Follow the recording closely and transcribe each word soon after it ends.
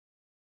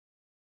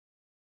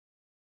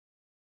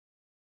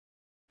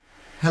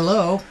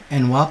Hello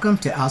and welcome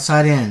to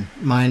Outside In.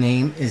 My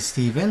name is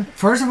Steven.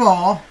 First of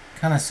all,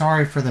 kind of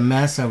sorry for the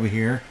mess over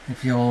here.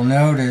 If you'll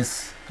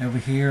notice, over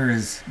here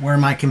is where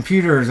my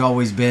computer has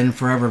always been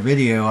for every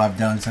video I've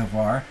done so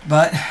far.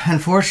 But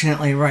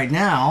unfortunately right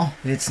now,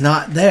 it's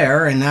not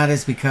there, and that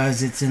is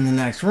because it's in the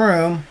next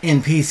room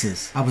in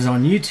pieces. I was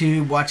on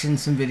YouTube watching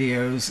some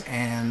videos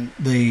and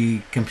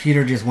the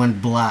computer just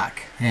went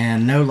black.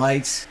 And no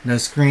lights, no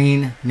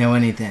screen, no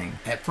anything.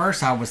 At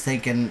first I was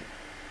thinking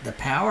the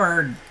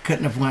power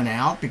couldn't have went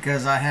out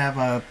because I have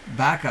a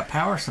backup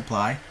power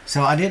supply.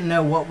 So I didn't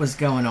know what was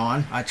going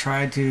on. I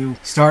tried to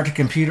start the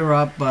computer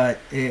up, but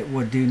it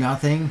would do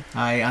nothing.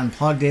 I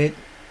unplugged it,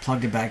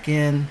 plugged it back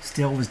in,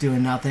 still was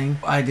doing nothing.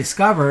 I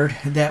discovered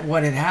that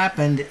what had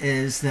happened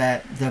is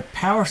that the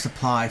power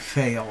supply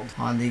failed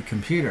on the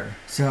computer.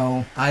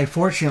 So I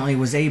fortunately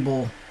was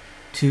able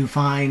to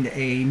find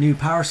a new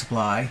power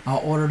supply. I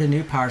ordered a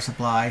new power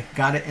supply,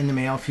 got it in the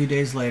mail a few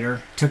days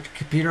later, took the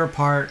computer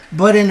apart,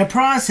 but in the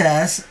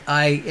process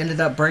I ended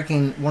up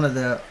breaking one of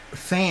the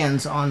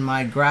fans on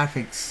my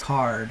graphics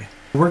card.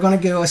 We're going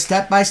to go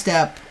step by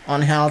step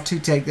on how to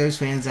take those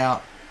fans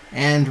out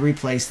and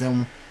replace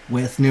them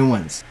with new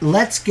ones.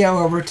 Let's go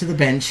over to the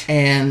bench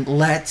and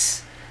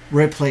let's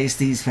replace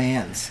these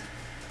fans.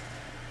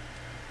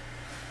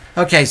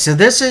 Okay, so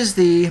this is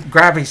the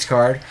graphics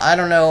card. I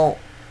don't know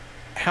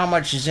how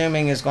much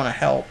zooming is going to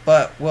help,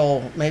 but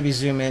we'll maybe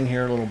zoom in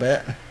here a little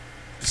bit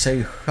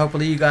so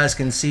hopefully you guys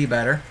can see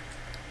better.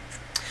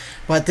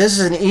 But this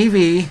is an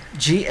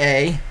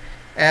EVGA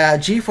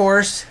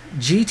Geforce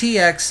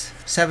GTX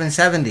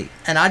 770,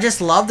 and I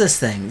just love this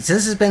thing.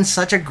 This has been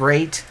such a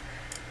great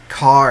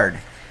card,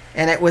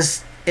 and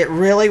it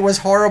really was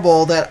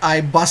horrible that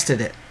I busted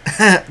it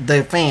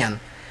the fan.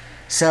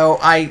 So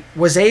I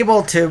was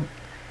able to,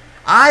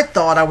 I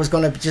thought I was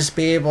going to just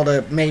be able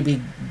to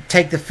maybe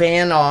take the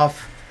fan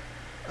off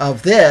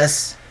of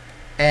this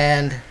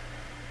and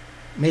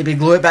maybe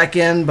glue it back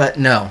in, but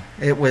no,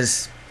 it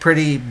was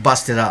pretty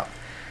busted up.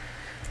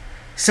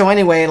 So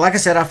anyway, like I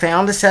said, I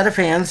found a set of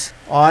fans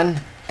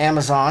on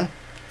Amazon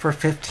for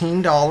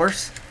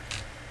 $15.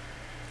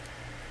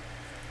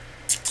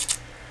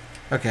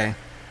 Okay,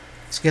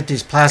 let's get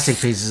these plastic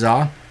pieces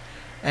off.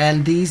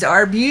 And these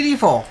are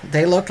beautiful.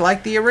 They look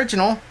like the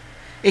original,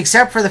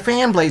 except for the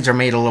fan blades are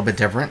made a little bit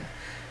different.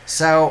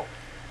 So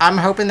I'm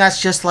hoping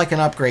that's just like an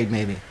upgrade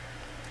maybe.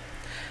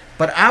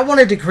 But I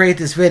wanted to create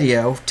this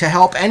video to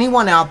help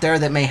anyone out there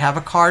that may have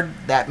a card,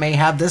 that may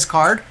have this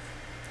card,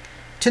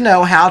 to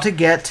know how to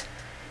get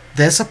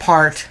this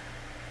apart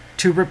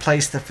to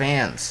replace the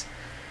fans.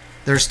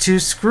 There's two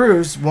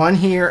screws, one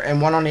here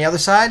and one on the other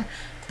side,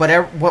 but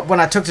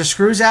when I took the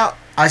screws out,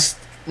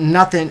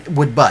 nothing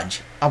would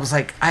budge. I was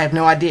like, I have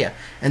no idea.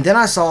 And then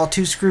I saw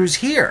two screws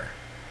here.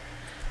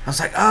 I was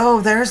like,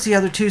 oh, there's the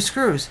other two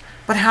screws.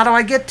 But how do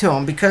I get to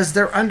them? Because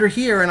they're under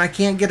here and I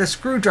can't get a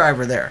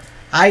screwdriver there.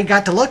 I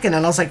got to looking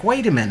and I was like,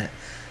 wait a minute.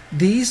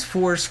 These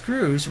four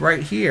screws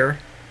right here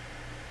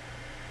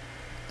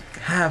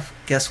have,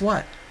 guess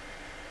what?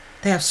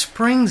 They have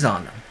springs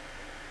on them.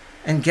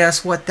 And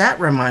guess what that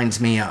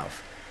reminds me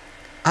of?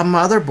 A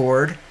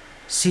motherboard,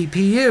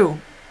 CPU,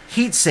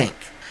 heatsink.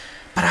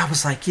 But I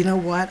was like, you know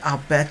what?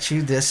 I'll bet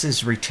you this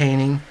is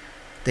retaining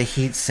the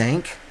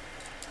heatsink.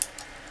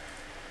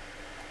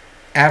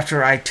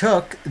 After I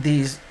took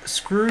these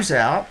screws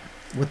out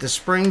with the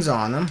springs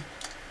on them,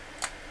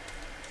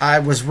 I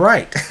was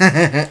right.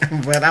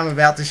 But I'm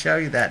about to show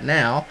you that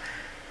now.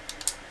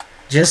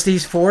 Just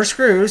these four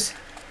screws.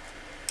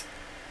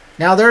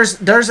 Now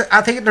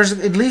I think there's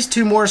at least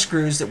two more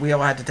screws that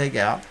we'll have to take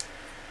out,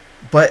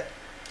 but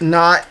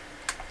not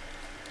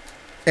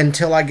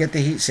until I get the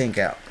heatsink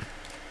out.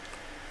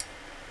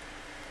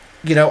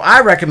 You know,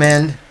 I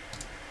recommend,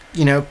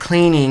 you know,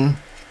 cleaning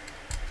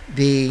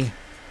the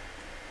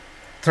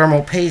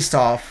thermal paste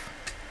off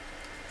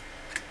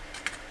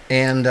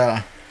and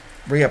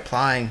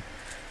reapplying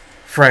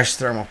fresh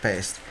thermal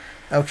paste.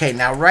 Okay,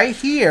 now right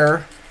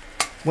here,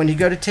 when you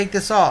go to take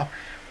this off,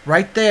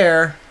 right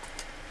there,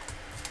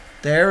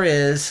 there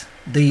is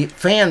the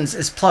fans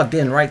is plugged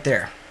in right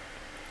there.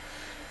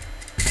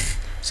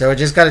 So I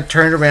just got to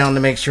turn it around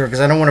to make sure, because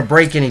I don't want to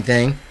break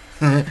anything.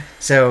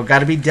 So got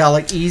to be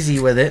delicate, easy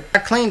with it. I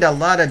cleaned a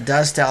lot of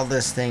dust out of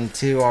this thing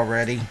too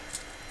already.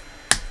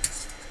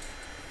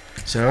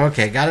 So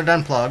okay, got it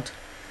unplugged.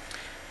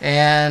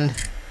 And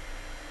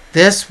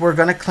this we're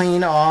going to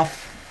clean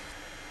off.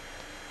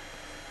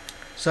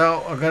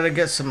 So I'm going to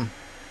get some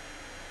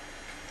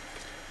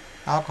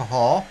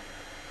alcohol,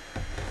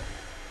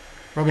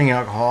 rubbing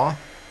alcohol,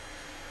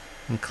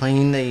 and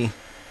clean the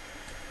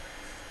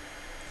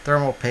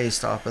thermal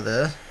paste off of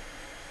this.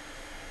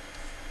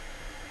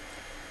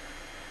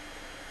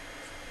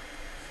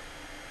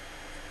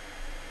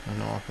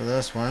 And off of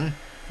this one.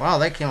 Wow,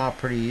 that came out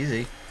pretty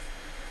easy.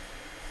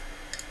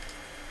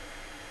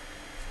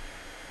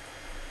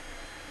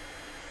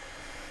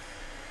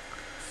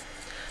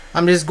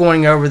 I'm just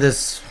going over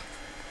these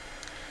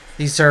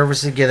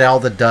surfaces to get all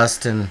the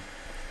dust, and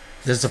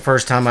this is the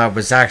first time I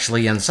was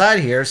actually inside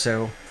here,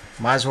 so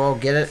might as well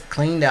get it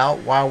cleaned out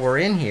while we're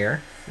in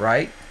here,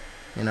 right?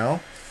 You know,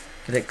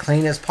 get it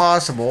clean as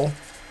possible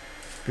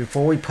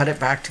before we put it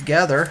back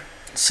together.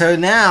 So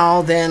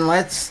now then,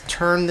 let's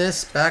turn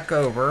this back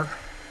over.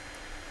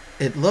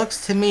 It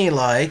looks to me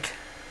like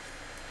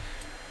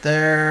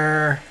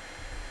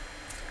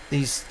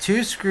these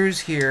two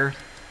screws here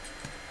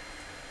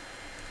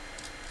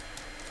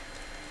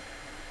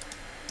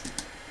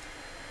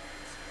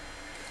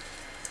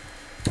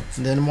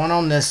and then one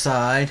on this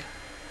side.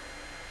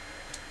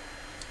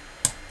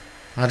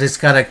 I just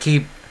gotta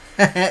keep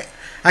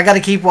I gotta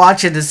keep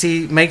watching to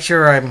see, make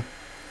sure I'm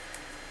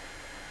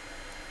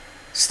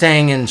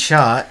staying in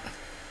shot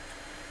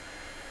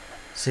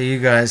so you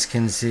guys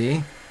can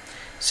see.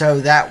 So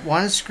that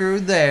one screw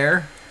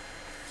there,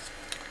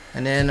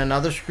 and then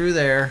another screw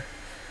there.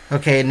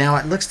 Okay, now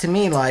it looks to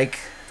me like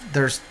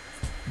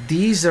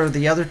these are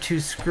the other two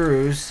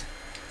screws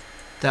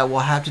that we'll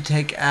have to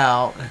take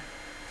out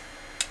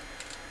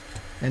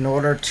in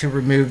order to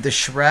remove the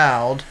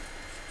shroud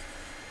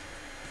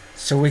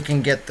so we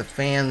can get the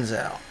fans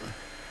out.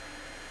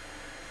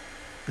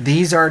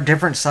 These are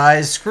different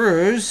size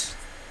screws,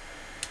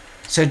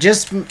 so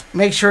just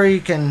make sure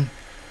you can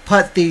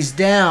put these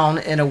down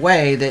in a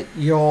way that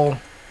you'll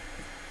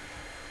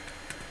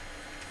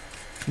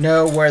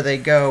know where they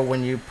go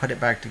when you put it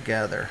back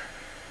together.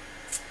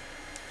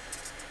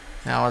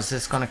 Now, is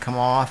this going to come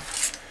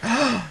off?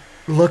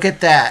 Look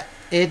at that.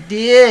 It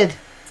did.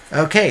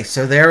 Okay,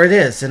 so there it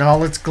is in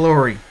all its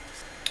glory.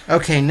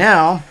 Okay,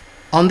 now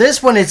on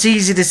this one it's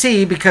easy to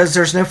see because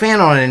there's no fan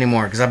on it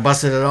anymore because I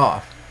busted it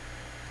off.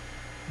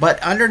 But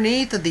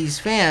underneath of these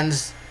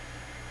fans,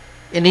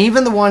 and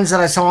even the ones that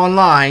I saw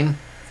online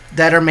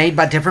that are made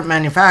by different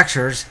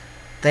manufacturers,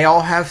 they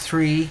all have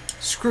 3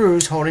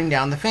 screws holding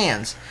down the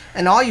fans.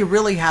 And all you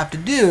really have to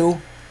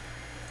do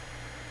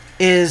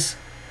is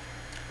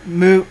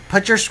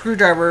put your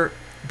screwdriver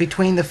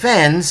between the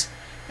fins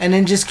and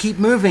then just keep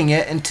moving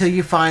it until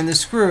you find the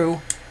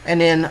screw and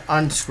then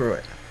unscrew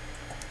it.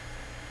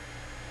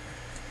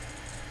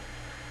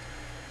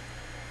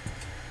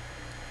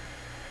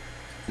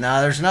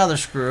 Now there's another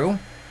screw,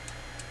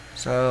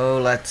 so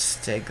let's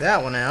take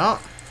that one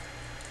out,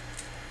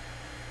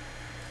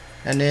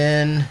 and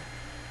then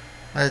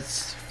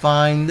let's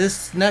find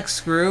this next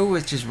screw,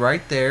 which is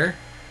right there,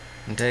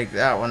 and take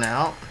that one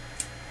out.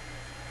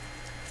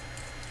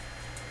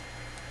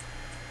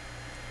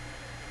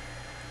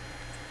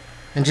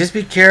 And just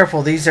be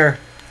careful, these are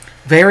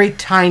very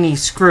tiny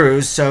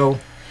screws, so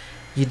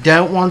you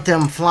don't want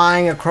them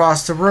flying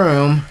across the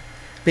room,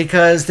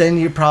 because then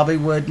you probably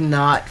would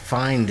not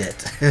find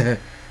it.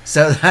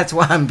 So that's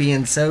why I'm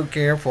being so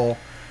careful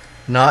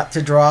not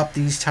to drop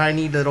these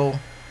tiny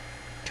little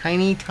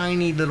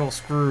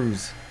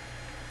screws.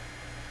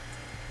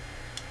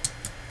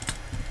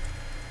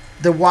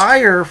 The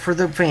wire for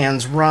the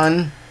fans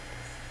run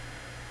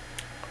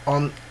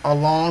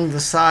along the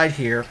side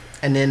here,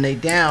 and then they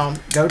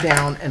go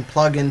down and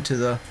plug into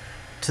the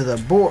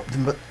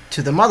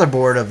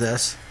motherboard of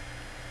this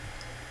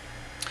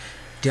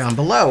down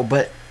below.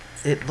 But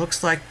it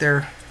looks like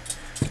the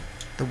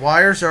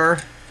wires are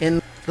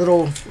in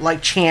little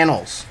like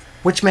channels,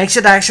 which makes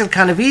it actually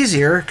kind of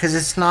easier because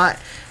it's not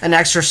an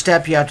extra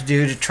step you have to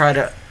do to try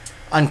to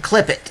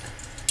unclip it.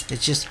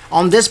 It's just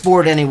on this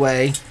board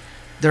anyway,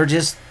 they're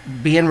just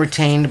being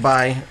retained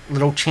by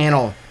little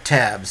channel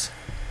tabs.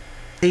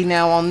 See,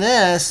 now on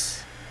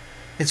this,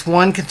 it's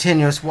one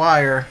continuous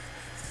wire.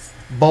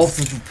 Both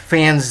of the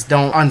fans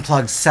don't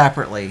unplug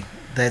separately.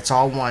 That's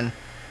all one.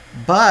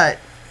 But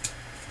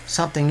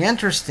something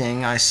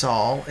interesting I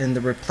saw in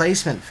the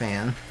replacement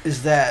fan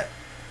is that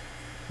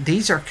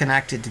these are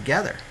connected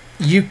together.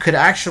 You could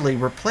actually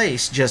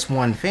replace just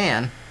one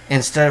fan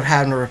instead of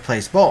having to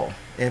replace both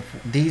if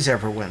these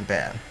ever went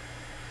bad.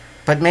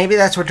 But maybe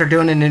that's what they're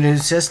doing in the new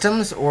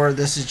systems, or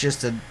this is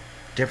just a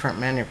different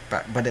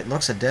manufacturer, but it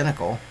looks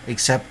identical,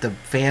 except the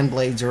fan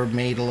blades are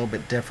made a little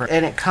bit different.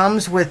 And it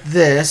comes with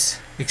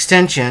this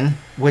extension,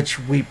 which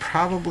we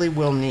probably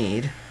will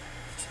need.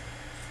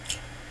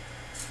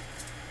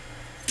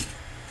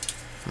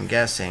 I'm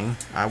guessing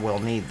I will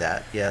need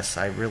that. Yes,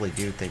 I really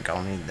do think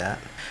I'll need that.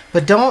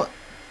 But don't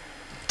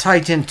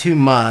tighten too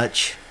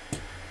much.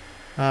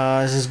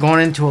 This is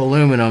going into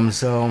aluminum,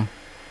 so,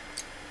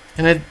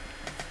 and it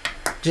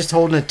just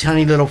holding a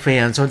tiny little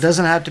fan, so it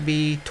doesn't have to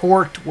be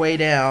torqued way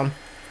down.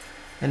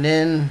 And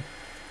then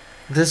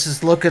this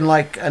is looking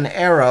like an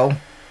arrow,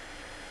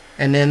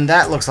 and then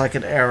that looks like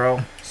an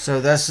arrow.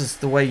 So this is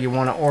the way you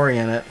want to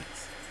orient it.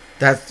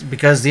 That's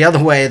because the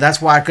other way,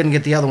 that's why I couldn't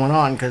get the other one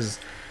on, because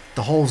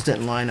the holes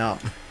didn't line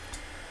up.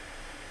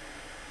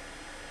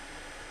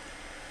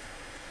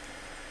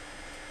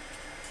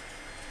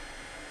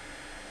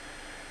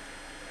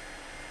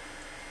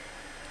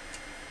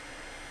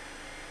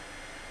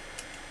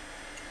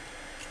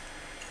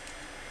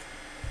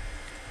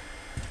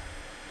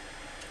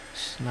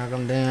 Snug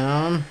them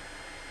down.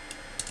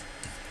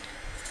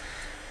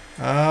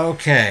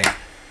 Okay.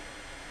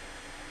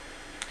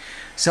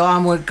 So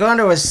I'm going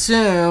to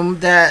assume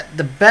that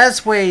the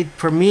best way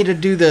for me to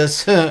do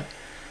this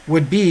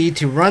would be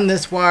to run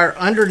this wire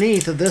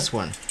underneath of this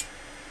one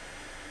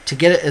to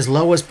get it as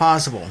low as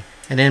possible,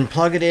 and then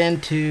plug it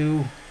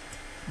into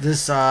this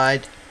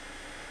side.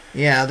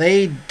 Yeah,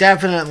 they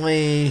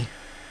definitely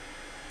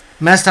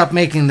messed up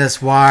making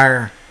this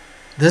wire.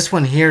 This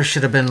one here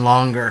should have been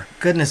longer.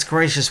 Goodness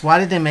gracious, why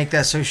did they make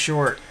that so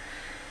short?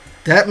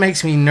 That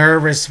makes me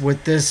nervous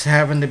with this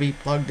having to be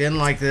plugged in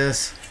like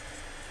this,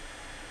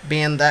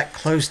 being that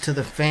close to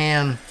the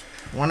fan.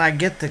 When I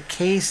get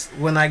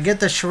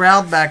the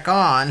shroud back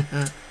on,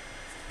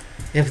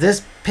 if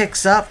this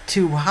picks up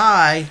too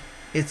high,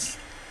 it's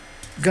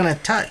gonna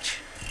touch.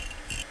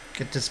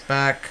 Get this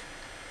back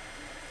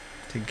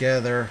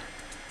together,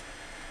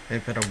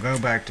 if it'll go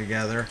back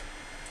together.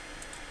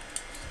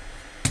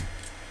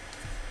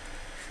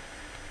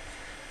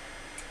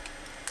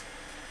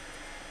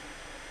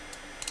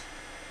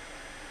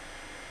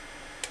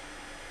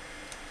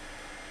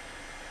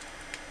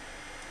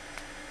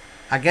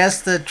 I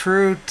guess the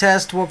true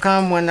test will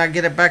come when I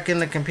get it back in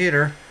the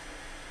computer.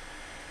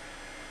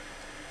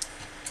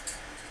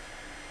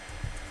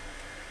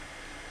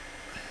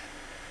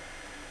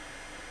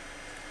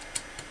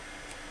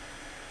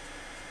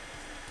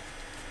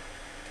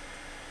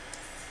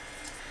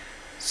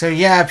 So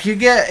yeah,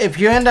 if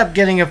you end up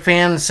getting a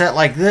fan set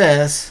like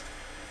this,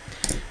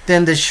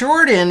 then the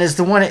short end is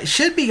the one, it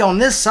should be on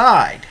this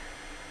side,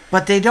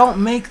 but they don't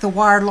make the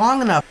wire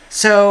long enough.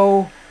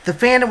 So the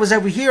fan that was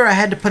over here, I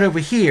had to put over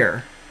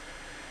here.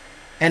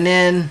 And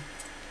then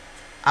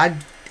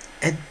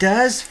it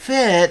does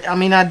fit. I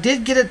mean, I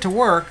did get it to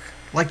work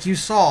like you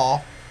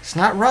saw. It's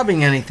not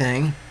rubbing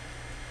anything.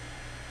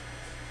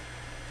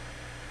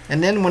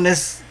 And then when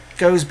this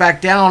goes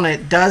back down,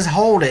 it does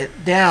hold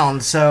it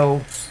down,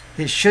 so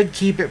it should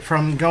keep it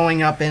from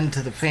going up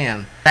into the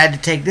fan. I had to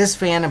take this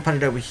fan and put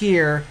it over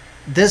here.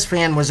 This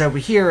fan was over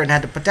here and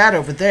had to put that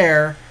over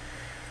there,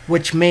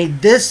 which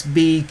made this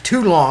be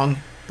too long.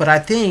 But I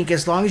think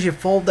as long as you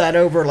fold that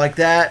over like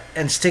that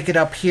and stick it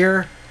up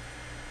here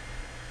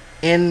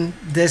in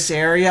this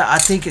area, I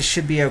think it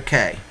should be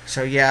okay.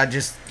 So yeah,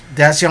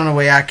 that's the only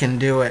way I can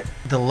do it.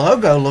 The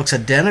logo looks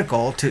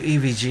identical to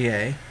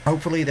EVGA.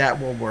 Hopefully that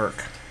will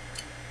work.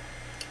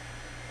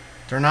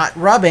 They're not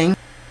rubbing.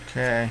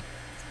 Okay.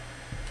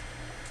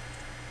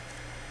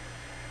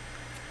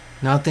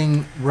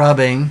 Nothing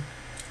rubbing.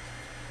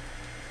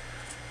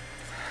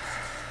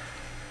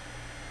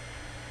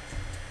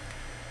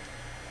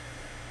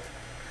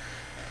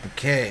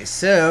 Okay,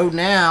 so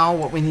now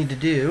what we need to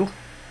do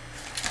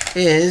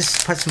is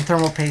put some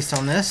thermal paste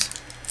on this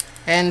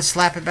and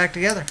slap it back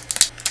together.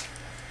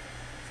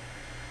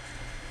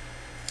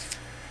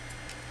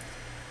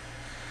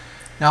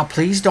 Now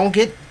please don't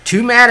get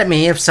too mad at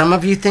me if some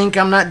of you think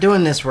I'm not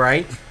doing this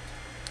right.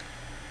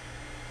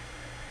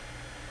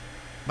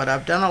 But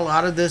I've done a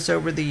lot of this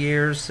over the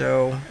years,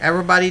 so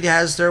everybody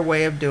has their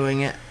way of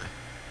doing it.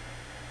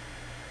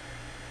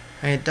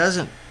 And it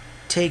doesn't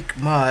take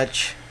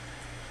much.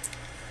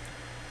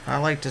 I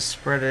like to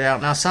spread it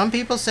out. Now some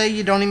people say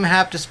you don't even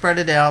have to spread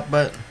it out,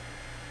 but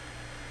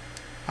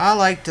I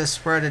like to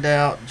spread it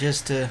out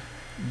just to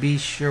be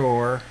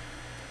sure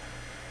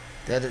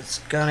that it's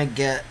gonna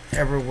get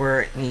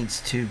everywhere it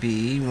needs to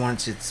be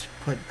once it's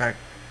put back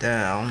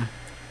down.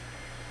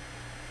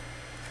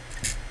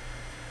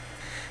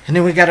 And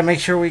then we got to make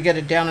sure we get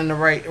it down in the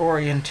right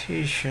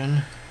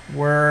orientation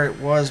where it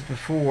was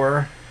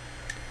before.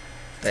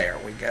 There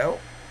we go.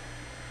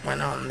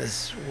 Went on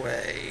this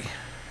way.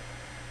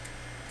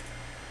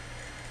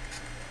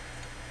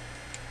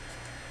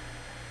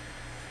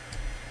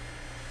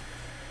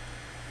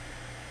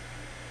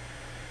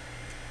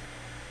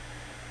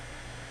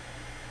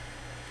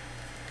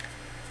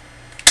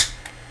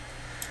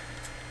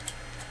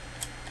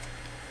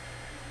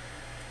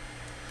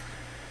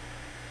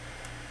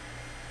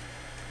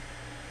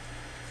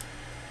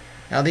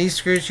 Now these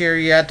screws here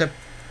you have to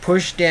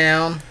push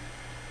down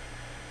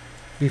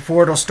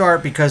before it'll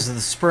start because of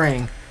the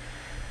spring.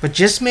 But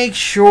just make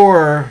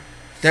sure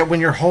that when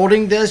you're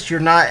holding this,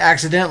 you're not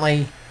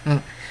accidentally,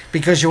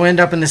 because you'll end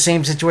up in the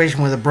same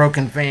situation with a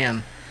broken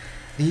fan.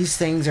 These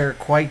things are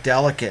quite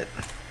delicate.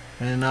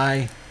 And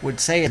I would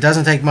say it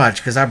doesn't take much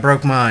because I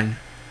broke mine.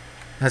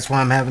 That's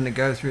why I'm having to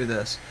go through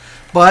this.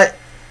 But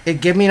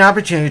it gave me an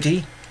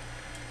opportunity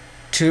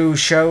to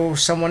show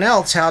someone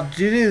else how to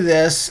do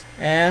this,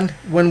 and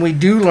when we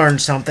do learn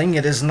something,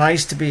 it is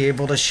nice to be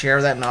able to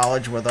share that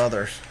knowledge with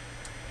others.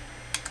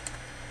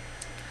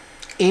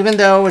 Even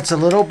though it's a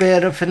little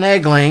bit of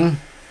finagling,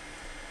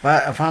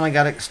 but I finally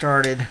got it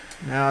started.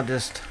 Now I'll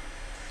just,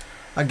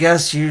 I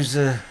guess, use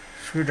the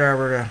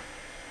screwdriver to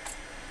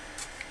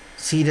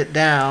seat it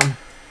down,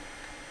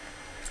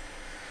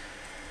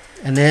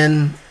 and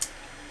then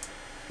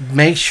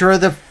make sure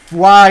the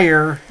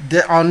wire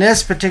on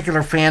this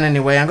particular fan,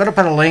 anyway, I'm going to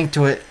put a link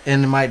to it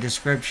in my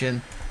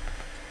description,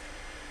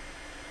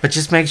 but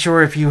just make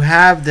sure if you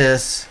have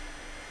this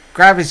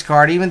graphics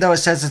card, even though it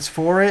says it's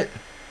for it,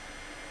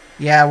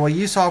 yeah, well,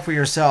 you saw for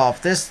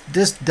yourself, this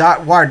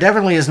dot wire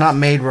definitely is not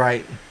made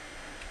right,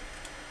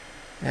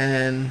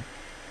 and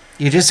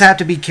you just have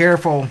to be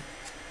careful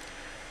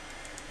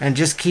and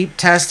just keep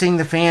testing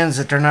the fans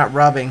that they're not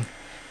rubbing.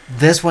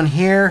 This one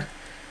here,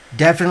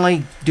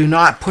 definitely do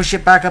not push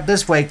it back up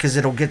this way because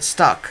it'll get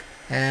stuck.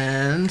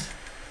 And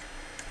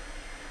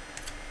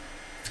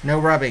no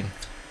rubbing.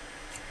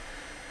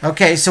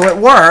 Okay, so it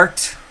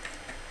worked.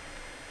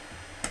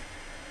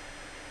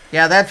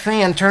 Yeah, that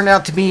fan turned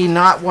out to be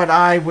not what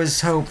I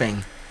was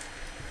hoping.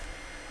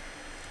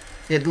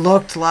 It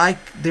looked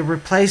like the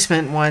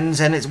replacement ones,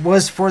 and it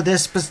was for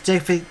this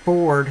specific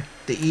board,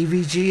 the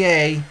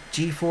EVGA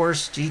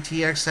Geforce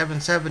GTX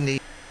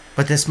 770.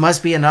 But this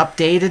must be an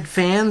updated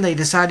fan they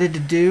decided to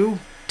do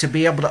to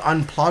be able to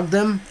unplug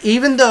them.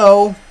 Even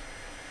though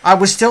I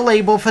was still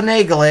able to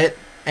finagle it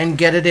and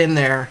get it in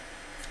there.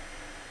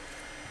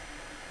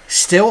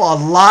 Still a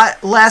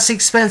lot less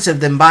expensive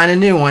than buying a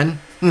new one,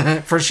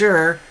 for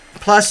sure.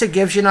 Plus, it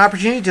gives you an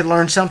opportunity to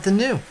learn something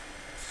new.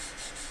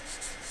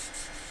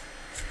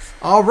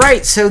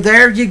 Alright, so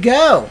there you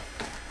go.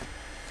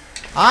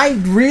 I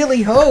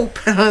really hope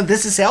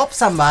this has helped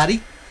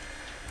somebody.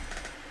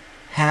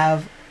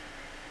 Have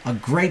a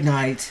great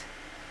night,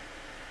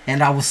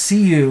 and I will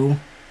see you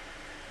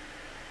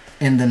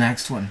in the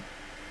next one.